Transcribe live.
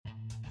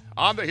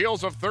On the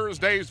heels of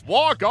Thursday's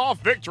walk-off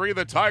victory,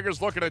 the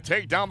Tigers looking to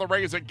take down the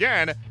Rays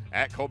again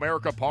at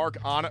Comerica Park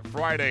on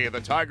Friday.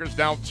 The Tigers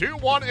down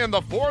 2-1 in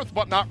the fourth,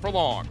 but not for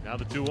long. Now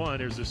the 2-1.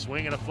 Here's a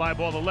swing and a fly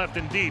ball to left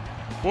and deep.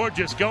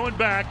 Borges going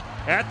back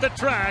at the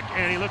track,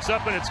 and he looks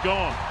up and it's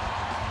gone.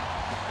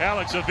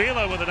 Alex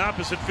Avila with an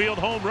opposite field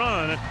home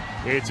run.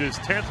 It's his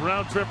 10th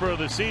round tripper of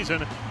the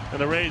season, and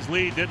the Rays'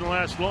 lead didn't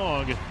last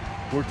long.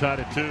 We're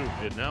tied at 2.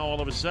 And now all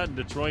of a sudden,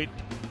 Detroit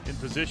in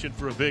position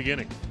for a big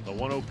inning. The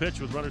 1-0 pitch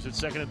with runners at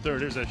second and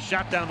third. There's a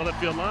shot down the left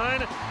field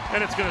line,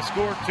 and it's going to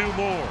score 2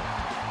 more.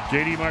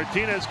 J.D.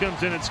 Martinez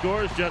comes in and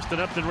scores. Justin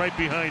Upton right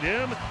behind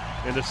him.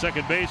 Into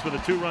second base with a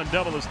 2-run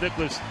double is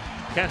Nicholas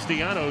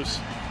Castellanos.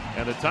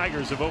 And the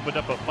Tigers have opened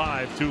up a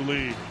 5-2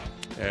 lead.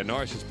 And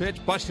Norris's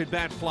pitch, busted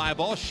bat fly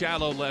ball,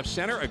 shallow left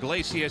center.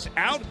 Iglesias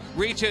out,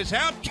 reaches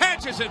out,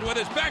 catches it with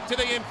his back to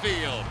the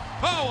infield.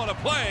 Oh, what a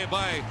play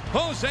by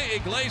Jose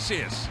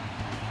Iglesias.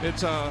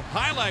 It's a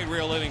highlight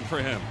reel inning for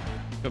him.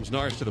 Comes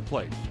Norris to the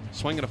plate,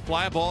 swinging a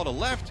fly ball to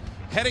left.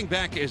 Heading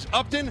back is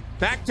Upton,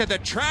 back to the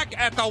track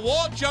at the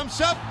wall, jumps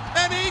up,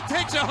 and he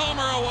takes a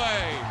homer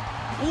away.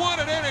 What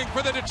an inning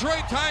for the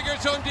Detroit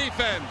Tigers on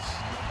defense.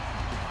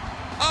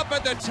 Up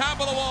at the top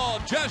of the wall,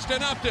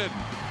 Justin Upton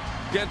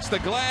gets the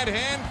glad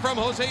hand from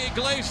Jose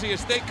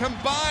Iglesias. They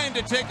combine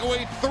to take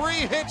away 3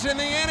 hits in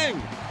the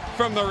inning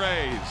from the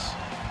Rays.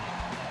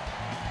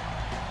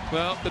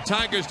 Well, the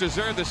Tigers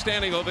deserve the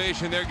standing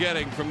ovation they're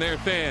getting from their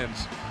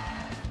fans.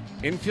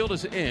 Infield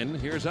is in.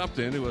 Here's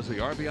Upton, who has the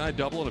RBI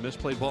double and a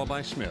misplay ball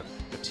by Smith.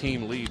 A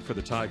team lead for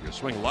the Tigers.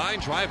 Swing line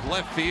drive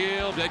left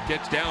field. It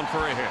gets down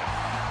for a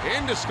hit.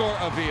 In to score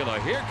Avila.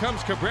 Here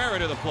comes Cabrera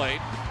to the plate,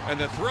 and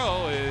the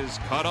throw is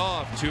cut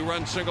off.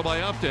 2-run single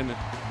by Upton.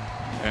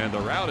 And the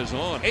route is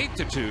on.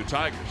 8-2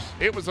 Tigers.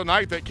 It was a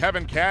night that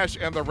Kevin Cash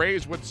and the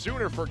Rays would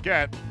sooner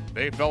forget.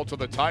 They fell to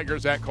the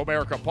Tigers at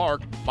Comerica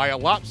Park by a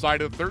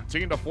lopsided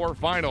 13-4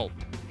 final.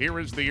 Here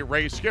is the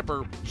Rays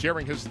skipper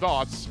sharing his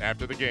thoughts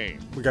after the game.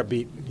 We got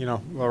beat.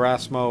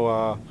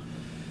 Erasmo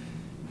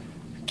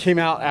came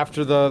out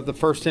after the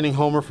first inning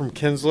homer from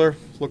Kinsler.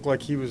 Looked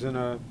like he was in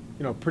a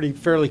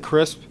fairly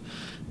crisp.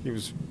 He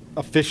was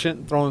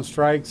efficient throwing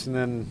strikes, and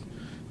then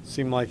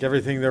seemed like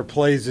everything their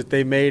plays that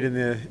they made in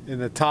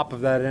the top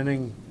of that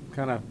inning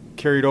kind of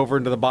carried over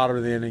into the bottom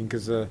of the inning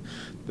because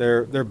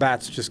their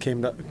bats just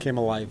came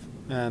alive,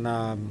 and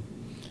a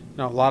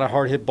lot of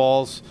hard hit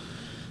balls,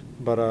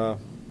 but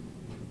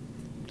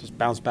just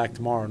bounce back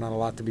tomorrow. Not a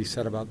lot to be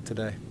said about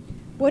today.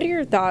 What are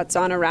your thoughts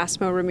on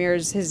Erasmo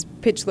Ramirez, his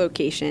pitch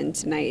location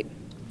tonight?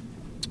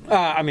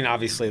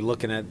 Obviously,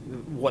 looking at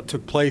what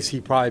took place, he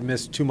probably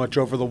missed too much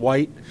over the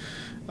white.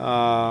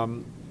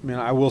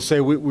 I will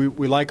say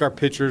we like our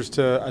pitchers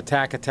to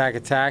attack.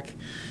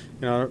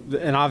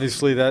 And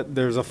obviously that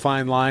there's a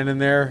fine line in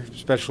there,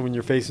 especially when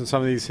you're facing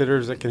some of these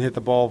hitters that can hit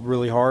the ball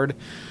really hard.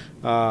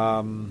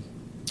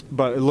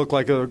 But it looked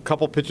like a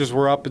couple pitches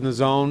were up in the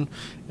zone,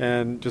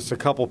 and just a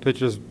couple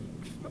pitches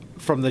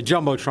from the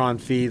Jumbotron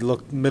feed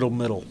looked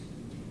middle.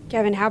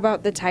 Kevin, how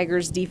about the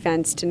Tigers'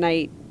 defense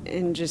tonight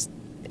and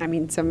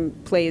some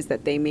plays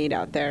that they made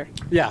out there?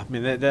 Yeah,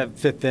 that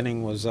fifth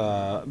inning was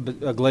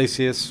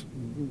Iglesias.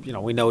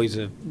 We know he's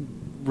a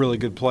really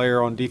good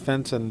player on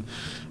defense, and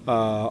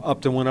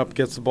Upton went up,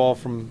 gets the ball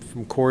from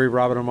Corey,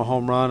 robbing him a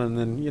home run, and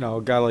then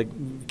a guy like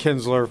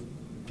Kinsler,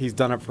 he's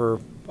done it for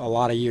a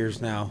lot of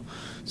years now.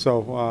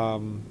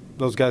 So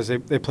those guys, they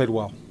played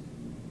well.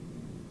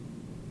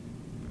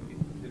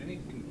 Did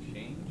anything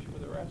change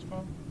with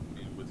Erasmo?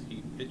 Was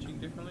he pitching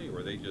differently, or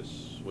were they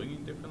just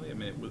swinging differently?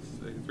 It was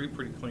 3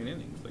 pretty clean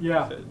innings, like you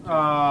said.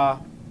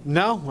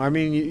 No,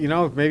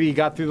 maybe he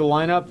got through the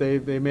lineup.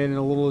 They made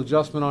a little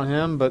adjustment on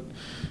him, but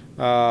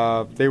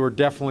they were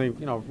definitely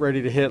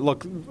ready to hit.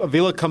 Look,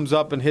 Avila comes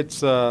up and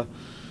hits the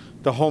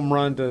home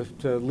run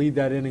to lead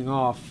that inning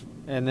off,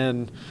 and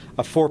then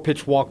a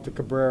 4-pitch walk to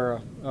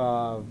Cabrera.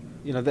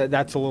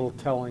 That's a little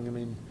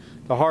telling.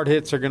 The hard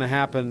hits are going to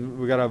happen.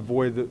 We got to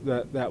avoid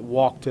that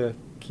walk to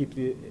keep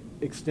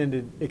extend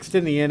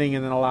the inning,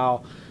 and then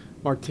allow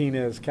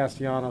Martinez,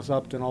 Castellanos,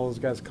 Upton, all those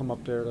guys come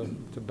up there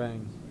to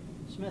bang.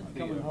 Smith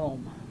coming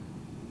home.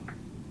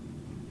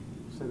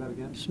 Say that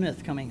again?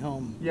 Smith coming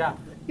home. Yeah.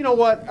 You know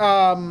what?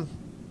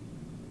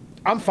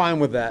 I'm fine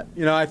with that.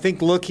 I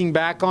think looking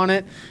back on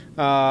it,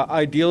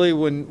 ideally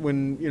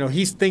when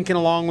he's thinking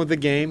along with the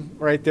game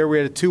right there. We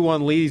had a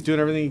 2-1 lead. He's doing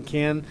everything he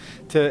can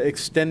to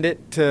extend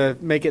it to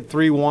make it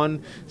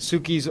 3-1.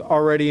 Suki's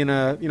already in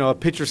a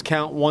pitcher's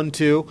count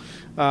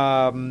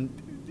 1-2.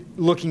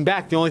 Looking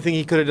back, the only thing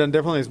he could have done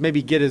differently is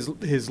maybe get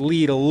his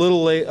lead a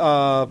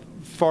little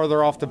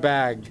farther off the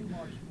bag.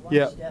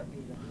 Yeah,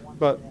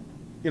 but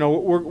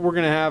we're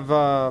going to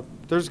have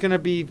there's going to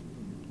be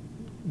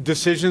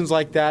decisions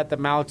like that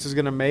Malix is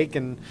going to make,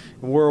 and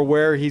we're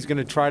aware he's going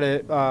to try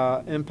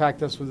to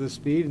impact us with his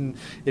speed. And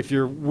if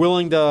you're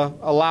willing to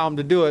allow him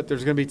to do it,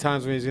 there's going to be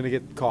times when he's going to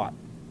get caught.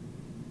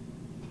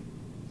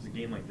 Does a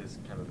game like this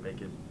kind of make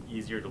it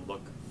easier to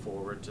look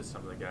forward to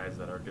some of the guys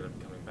that are going to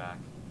be coming back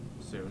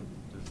soon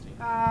to this team?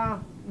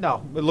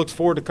 No, it looks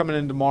forward to coming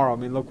in tomorrow. I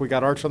mean, look, we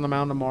got Arch on the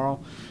mound tomorrow.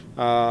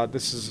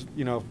 This is,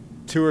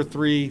 2 or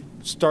 3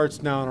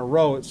 starts now in a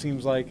row, it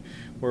seems like,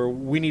 where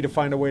we need to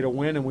find a way to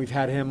win, and we've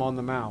had him on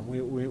the mound.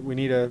 We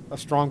need a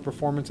strong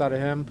performance out of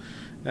him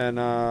and,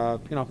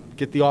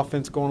 get the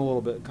offense going a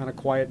little bit, kind of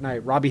quiet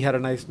night. Robbie had a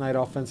nice night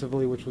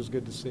offensively, which was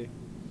good to see.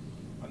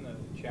 On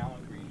the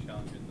challenge, were you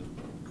challenging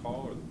the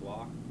call or the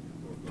block?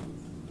 Or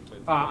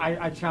both?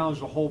 I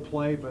challenged the whole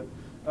play, but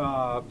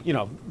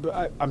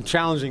I'm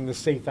challenging the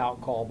safe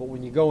out call. But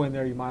when you go in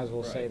there, you might as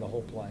well say the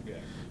whole play.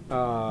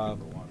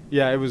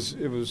 Yeah. It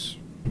was.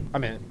 I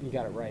mean, you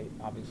got it right.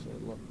 Obviously,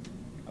 it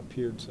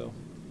appeared so.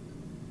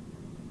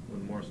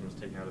 When Morrison was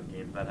taken out of the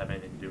game, did that have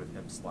anything to do with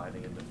him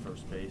sliding into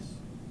first base?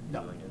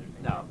 No,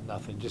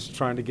 nothing. Just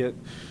trying to get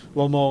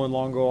Lomo and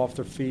Longo off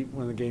their feet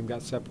when the game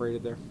got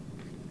separated there.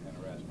 And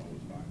Erasmo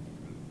was fine.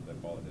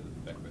 That ball hit his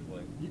back of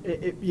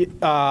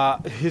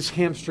his leg. His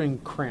hamstring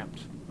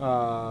cramped.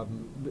 I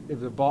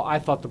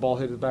thought the ball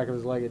hit the back of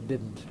his leg. It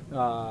didn't.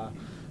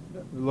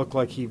 It looked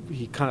like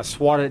he kind of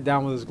swatted it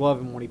down with his glove,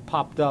 and when he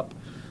popped up,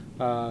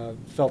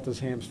 felt his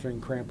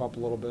hamstring cramp up a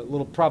little bit.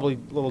 Probably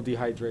a little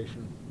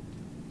dehydration.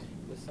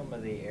 With some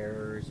of the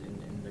errors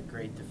and the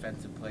great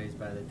defensive plays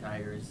by the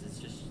Tigers, it's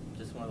just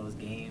one of those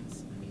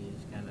games. I mean, you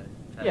just kind of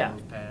try to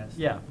move past.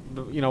 Yeah,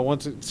 but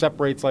once it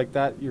separates like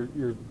that,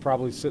 you're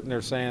probably sitting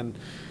there saying,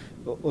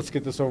 let's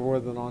get this over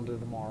with and on to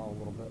tomorrow a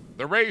little bit.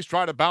 The Rays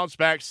try to bounce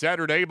back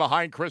Saturday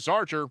behind Chris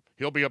Archer.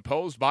 He'll be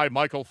opposed by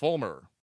Michael Fulmer.